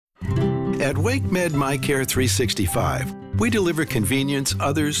At WakeMed MyCare 365, we deliver convenience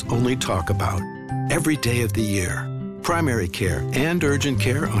others only talk about. Every day of the year. Primary care and urgent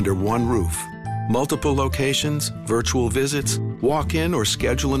care under one roof. Multiple locations, virtual visits, walk-in or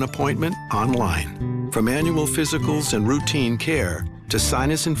schedule an appointment online. From annual physicals and routine care to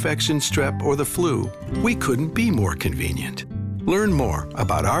sinus infection, strep, or the flu, we couldn't be more convenient. Learn more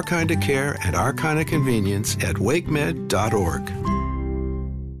about our kind of care and our kind of convenience at wakemed.org.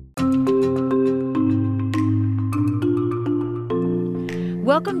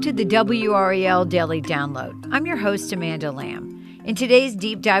 Welcome to the WRAL Daily Download. I'm your host, Amanda Lamb. In today's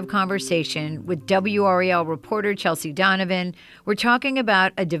deep dive conversation with WRAL reporter Chelsea Donovan, we're talking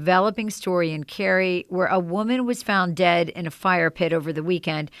about a developing story in Cary where a woman was found dead in a fire pit over the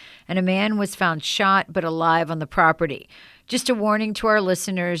weekend and a man was found shot but alive on the property. Just a warning to our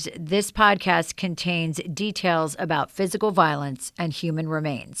listeners, this podcast contains details about physical violence and human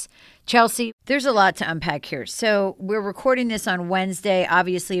remains. Chelsea, there's a lot to unpack here. So we're recording this on Wednesday.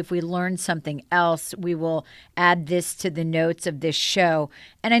 Obviously, if we learn something else, we will add this to the notes of this show.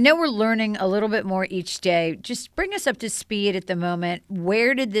 And I know we're learning a little bit more each day. Just bring us up to speed at the moment.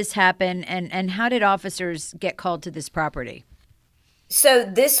 Where did this happen and how did officers get called to this property? So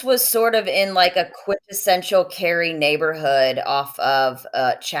this was sort of in like a quintessential Cary neighborhood off of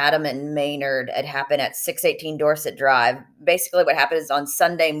Chatham and Maynard. It happened at 618 Dorset Drive. Basically what happened is on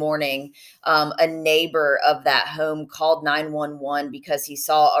Sunday morning, a neighbor of that home called 911 because he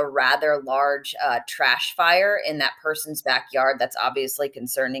saw a rather large trash fire in that person's backyard. That's obviously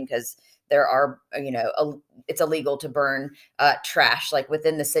concerning because there are, it's illegal to burn trash like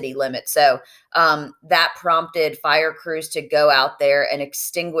within the city limits. So that prompted fire crews to go out there and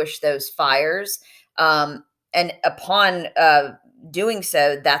extinguish those fires. And upon doing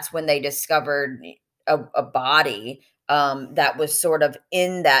so, that's when they discovered a body that was sort of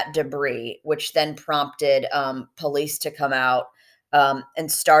in that debris, which then prompted police to come out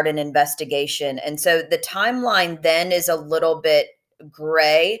and start an investigation. And so the timeline then is a little bit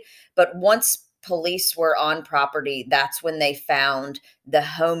gray, but once police were on property, that's when they found the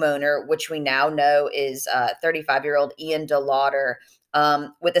homeowner, which we now know is 35-year-old Ian Delauder,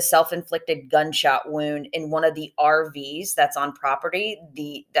 with a self-inflicted gunshot wound in one of the RVs that's on property.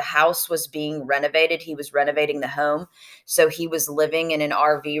 The house was being renovated. He was renovating the home. So he was living in an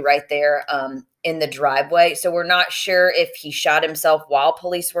RV right there in the driveway. So we're not sure if he shot himself while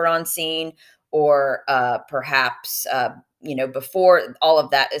police were on scene or perhaps before. All of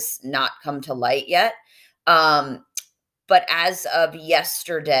that has not come to light yet. But as of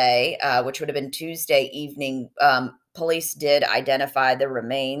yesterday, which would have been Tuesday evening, police did identify the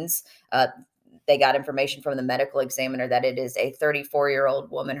remains. They got information from the medical examiner that it is a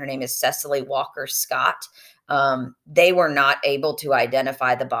 34-year-old woman. Her name is Cecily Walker-Scott. They were not able to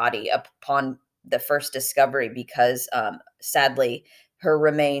identify the body upon the first discovery because, sadly, her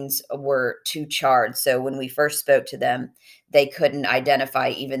remains were too charred. So when we first spoke to them, they couldn't identify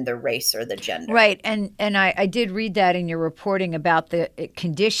even the race or the gender. Right. And I did read that in your reporting about the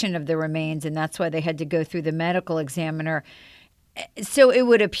condition of the remains, and that's why they had to go through the medical examiner. So it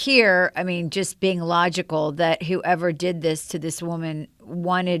would appear, just being logical, that whoever did this to this woman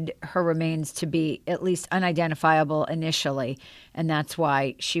wanted her remains to be at least unidentifiable initially, and that's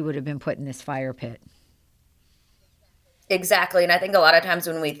why she would have been put in this fire pit. Exactly. And I think a lot of times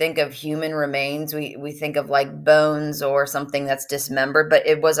when we think of human remains, we think of like bones or something that's dismembered, but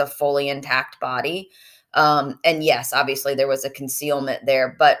it was a fully intact body. And yes, obviously there was a concealment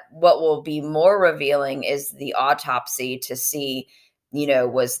there, but what will be more revealing is the autopsy to see,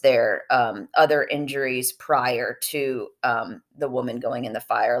 was there other injuries prior to the woman going in the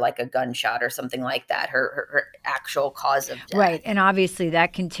fire, like a gunshot or something like that, her actual cause of death. Right. And obviously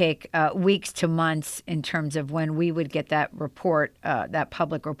that can take weeks to months in terms of when we would get that report, that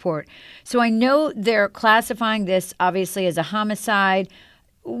public report. So I know they're classifying this obviously as a homicide.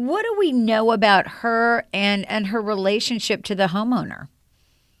 What do we know about her and her relationship to the homeowner?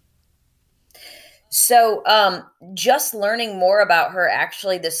 So just learning more about her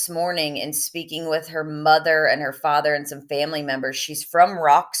actually this morning and speaking with her mother and her father and some family members. She's from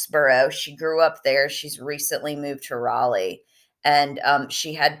Roxborough. She grew up there. She's recently moved to Raleigh. And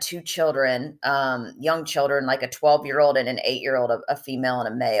she had two children, young children, like a 12-year-old and an 8-year-old, a female and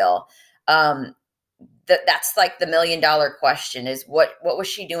a male. That's like the $1 million question is what was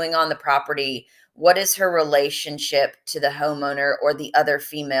she doing on the property? What is her relationship to the homeowner or the other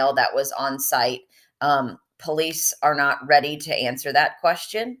female that was on site? Police are not ready to answer that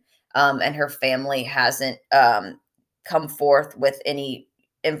question. And her family hasn't come forth with any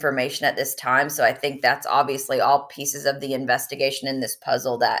information at this time. So I think that's obviously all pieces of the investigation in this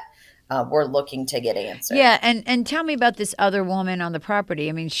puzzle that we're looking to get answered. Yeah, and tell me about this other woman on the property.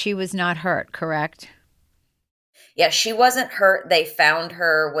 I mean, she was not hurt, correct? Yeah, she wasn't hurt. They found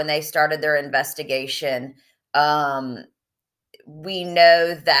her when they started their investigation. Um, we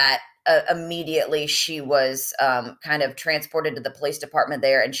know that immediately she was kind of transported to the police department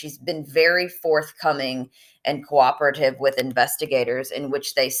there, and she's been very forthcoming and cooperative with investigators, in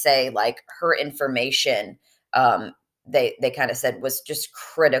which they say like her information, they kind of said was just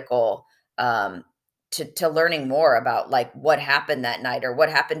critical, um, to learning more about like what happened that night or what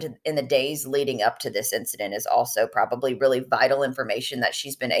happened in the days leading up to this incident is also probably really vital information that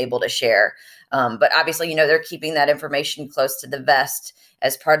she's been able to share. But obviously, they're keeping that information close to the vest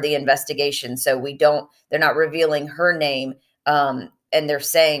as part of the investigation. So they're not revealing her name. And they're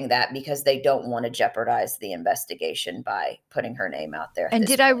saying that because they don't want to jeopardize the investigation by putting her name out there. And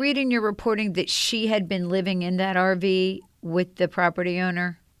did I read in your reporting that she had been living in that RV with the property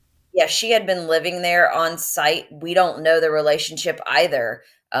owner? Yeah, she had been living there on site. We don't know the relationship either,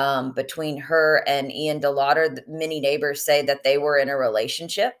 between her and Ian Delauder. Many neighbors say that they were in a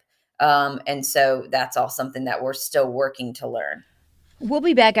relationship. And so that's all something that we're still working to learn. We'll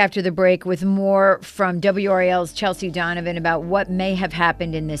be back after the break with more from WRAL's Chelsea Donovan about what may have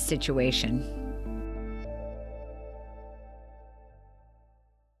happened in this situation.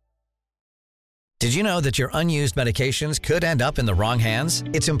 Did you know that your unused medications could end up in the wrong hands?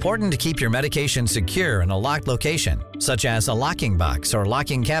 It's important to keep your medication secure in a locked location, such as a locking box or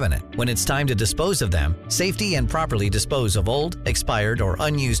locking cabinet. When it's time to dispose of them, safely and properly dispose of old, expired, or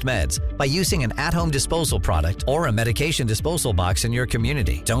unused meds by using an at-home disposal product or a medication disposal box in your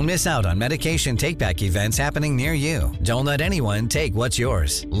community. Don't miss out on medication take-back events happening near you. Don't let anyone take what's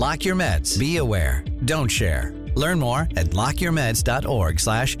yours. Lock your meds. Be aware. Don't share. Learn more at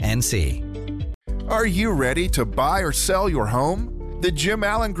lockyourmeds.org/NC. Are you ready to buy or sell your home? The Jim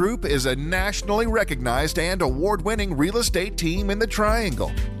Allen Group is a nationally recognized and award-winning real estate team in the Triangle,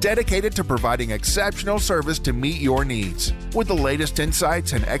 dedicated to providing exceptional service to meet your needs. With the latest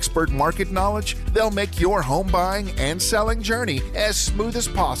insights and expert market knowledge, they'll make your home buying and selling journey as smooth as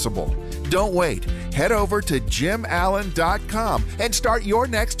possible. Don't wait. Head over to jimallen.com and start your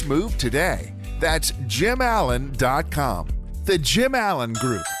next move today. That's jimallen.com. The Jim Allen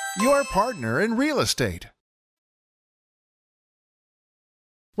Group, your partner in real estate.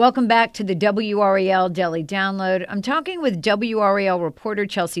 Welcome back to the WRAL Daily Download. I'm talking with WRAL reporter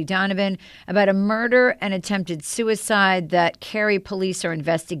Chelsea Donovan about a murder and attempted suicide that Cary police are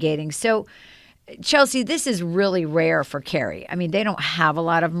investigating. So, Chelsea, this is really rare for Cary. I mean, they don't have a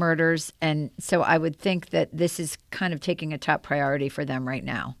lot of murders, and so I would think that this is kind of taking a top priority for them right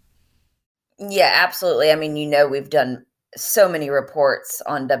now. Yeah, absolutely. I mean, we've done so many reports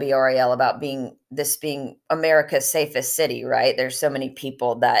on WRAL about being America's safest city, right? There's so many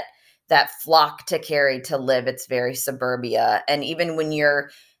people that flock to Cary to live. It's very suburbia. And even when you're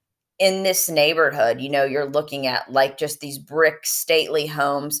in this neighborhood, you're looking at like just these brick stately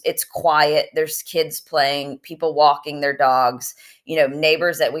homes. It's quiet. There's kids playing, people walking their dogs,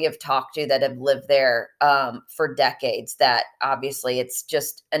 neighbors that we have talked to that have lived there for decades, that obviously it's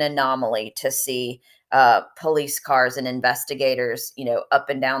just an anomaly to see police cars and investigators, up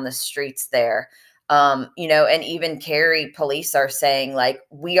and down the streets there. And even Cary police are saying like,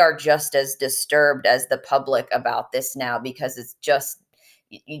 we are just as disturbed as the public about this now, because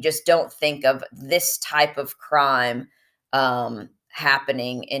you just don't think of this type of crime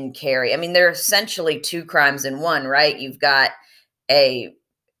happening in Cary. I mean, there are essentially two crimes in one, right? You've got a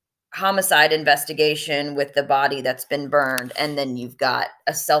homicide investigation with the body that's been burned, and then you've got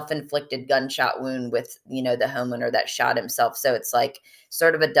a self-inflicted gunshot wound with the homeowner that shot himself. So it's like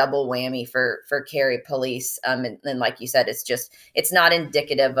sort of a double whammy for Cary police, and like you said, it's not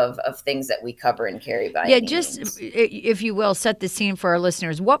indicative of things that we cover in Cary by any means. If you will, set the scene for our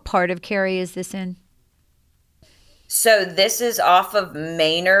listeners. What part of Cary is this in? So this is off of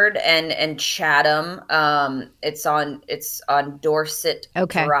Maynard and Chatham. It's on Dorset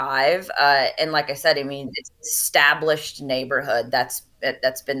Drive. And like I said, I mean, it's an established neighborhood that's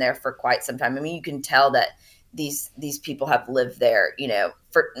been there for quite some time. I mean, you can tell that these people have lived there.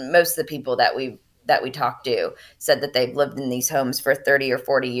 For most of the people that we talked to said that they've lived in these homes for 30 or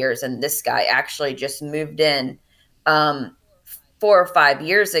 40 years. And this guy actually just moved in 4 or 5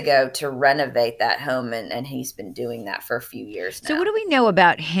 years ago to renovate that home, and he's been doing that for a few years now. So what do we know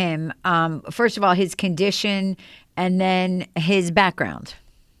about him? First of all, his condition, and then his background.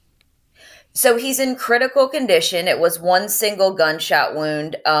 So he's in critical condition. It was one single gunshot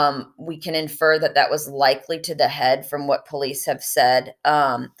wound. We can infer that was likely to the head from what police have said.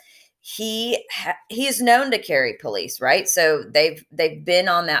 he is known to Cary police, right? So they've been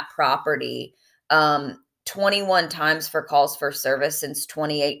on that property 21 times for calls for service since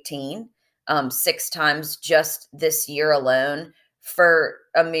 2018, 6 times just this year alone for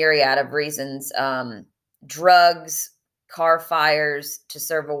a myriad of reasons, drugs, car fires, to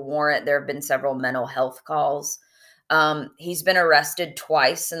serve a warrant. There have been several mental health calls. He's been arrested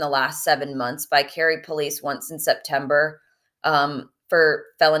twice in the last 7 months by Cary police, once in September for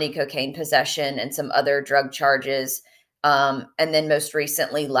felony cocaine possession and some other drug charges. And then most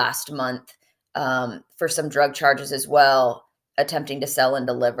recently last month for some drug charges as well, attempting to sell and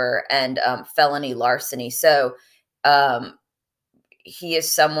deliver, and felony larceny. So he is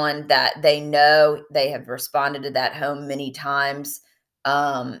someone that they know. They have responded to that home many times.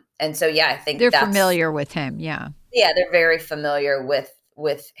 And so, yeah, I think they're familiar with him. Yeah. Yeah, they're very familiar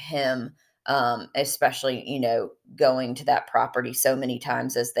with him, especially, going to that property so many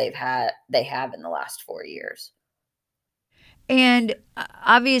times as they have in the last 4 years. And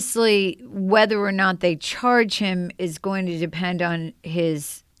obviously, whether or not they charge him is going to depend on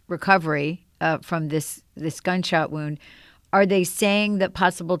his recovery from this gunshot wound. Are they saying that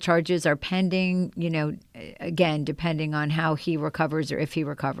possible charges are pending, again, depending on how he recovers or if he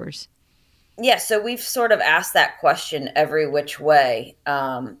recovers? Yeah, so we've sort of asked that question every which way.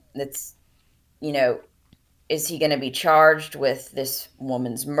 It's, is he going to be charged with this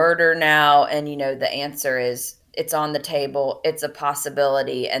woman's murder now? And, the answer is it's on the table. It's a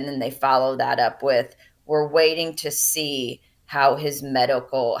possibility. And then they follow that up with, we're waiting to see how his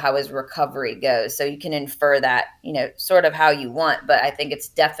recovery goes. So you can infer that, sort of how you want, but I think it's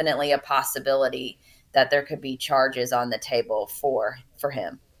definitely a possibility that there could be charges on the table for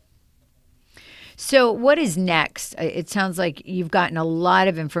him. So what is next? It sounds like you've gotten a lot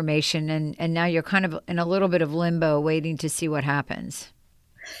of information and now you're kind of in a little bit of limbo waiting to see what happens.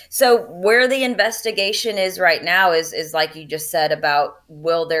 So where the investigation is right now is like you just said about,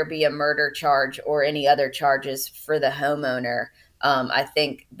 will there be a murder charge or any other charges for the homeowner? I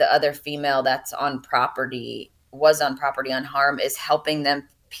think the other female that's was on property unharmed is helping them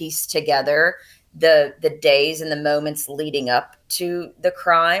piece together the days and the moments leading up to the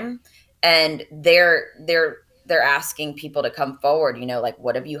crime. And they're asking people to come forward, like,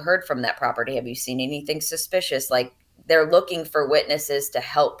 what have you heard from that property? Have you seen anything suspicious? Like, they're looking for witnesses to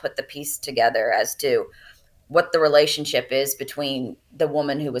help put the piece together as to what the relationship is between the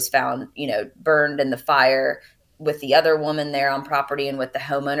woman who was found, burned in the fire with the other woman there on property and with the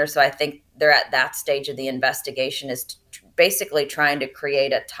homeowner. So I think they're at that stage of the investigation, is basically trying to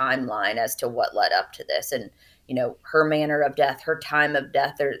create a timeline as to what led up to this. And, her manner of death, her time of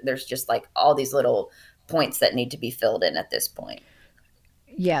death, there's just like all these little points that need to be filled in at this point.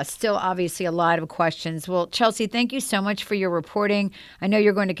 Yeah, still obviously a lot of questions. Well, Chelsea, thank you so much for your reporting. I know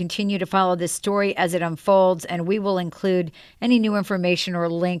you're going to continue to follow this story as it unfolds, and we will include any new information or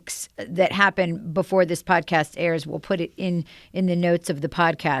links that happen before this podcast airs. We'll put it in the notes of the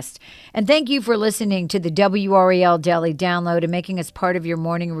podcast. And thank you for listening to the WRAL Daily Download and making us part of your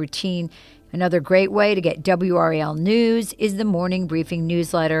morning routine. Another great way to get WRAL news is the Morning Briefing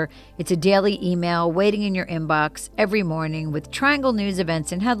newsletter. It's a daily email waiting in your inbox every morning with Triangle news,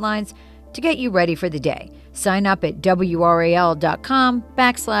 events, and headlines to get you ready for the day. Sign up at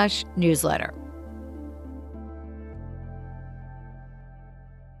WRAL.com/newsletter.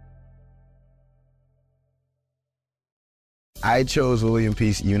 I chose William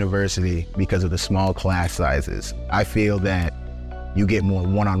Peace University because of the small class sizes. I feel that you get more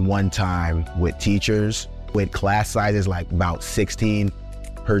one-on-one time with teachers. With class sizes like about 16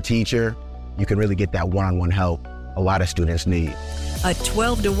 per teacher, you can really get that one-on-one help a lot of students need. A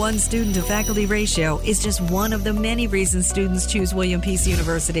 12-to-1 student-to-faculty ratio is just one of the many reasons students choose William Peace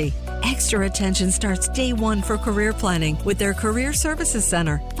University. Extra attention starts day one for career planning with their Career Services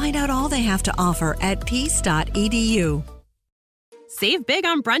Center. Find out all they have to offer at peace.edu. Save big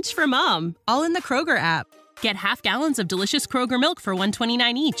on brunch for mom, all in the Kroger app. Get half gallons of delicious Kroger milk for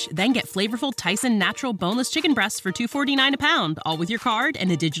 $1.29 each. Then get flavorful Tyson natural boneless chicken breasts for $2.49 a pound, all with your card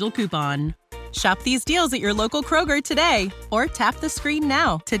and a digital coupon. Shop these deals at your local Kroger today, or tap the screen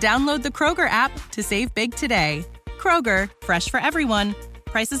now to download the Kroger app to save big today. Kroger, fresh for everyone.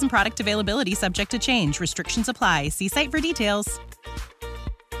 Prices and product availability subject to change. Restrictions apply. See site for details.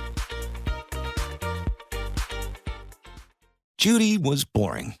 Judy was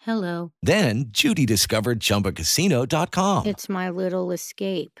boring. Hello. Then Judy discovered ChumbaCasino.com. It's my little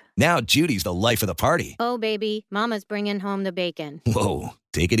escape. Now Judy's the life of the party. Oh, baby, mama's bringing home the bacon. Whoa,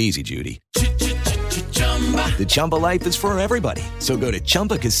 take it easy, Judy. The Chumba life is for everybody. So go to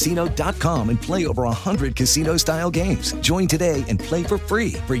ChumbaCasino.com and play over 100 casino-style games. Join today and play for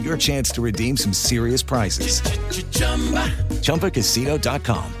free for your chance to redeem some serious prizes.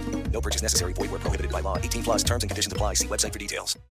 ChumbaCasino.com. No purchase necessary. Void where prohibited by law. 18 plus terms and conditions apply. See website for details.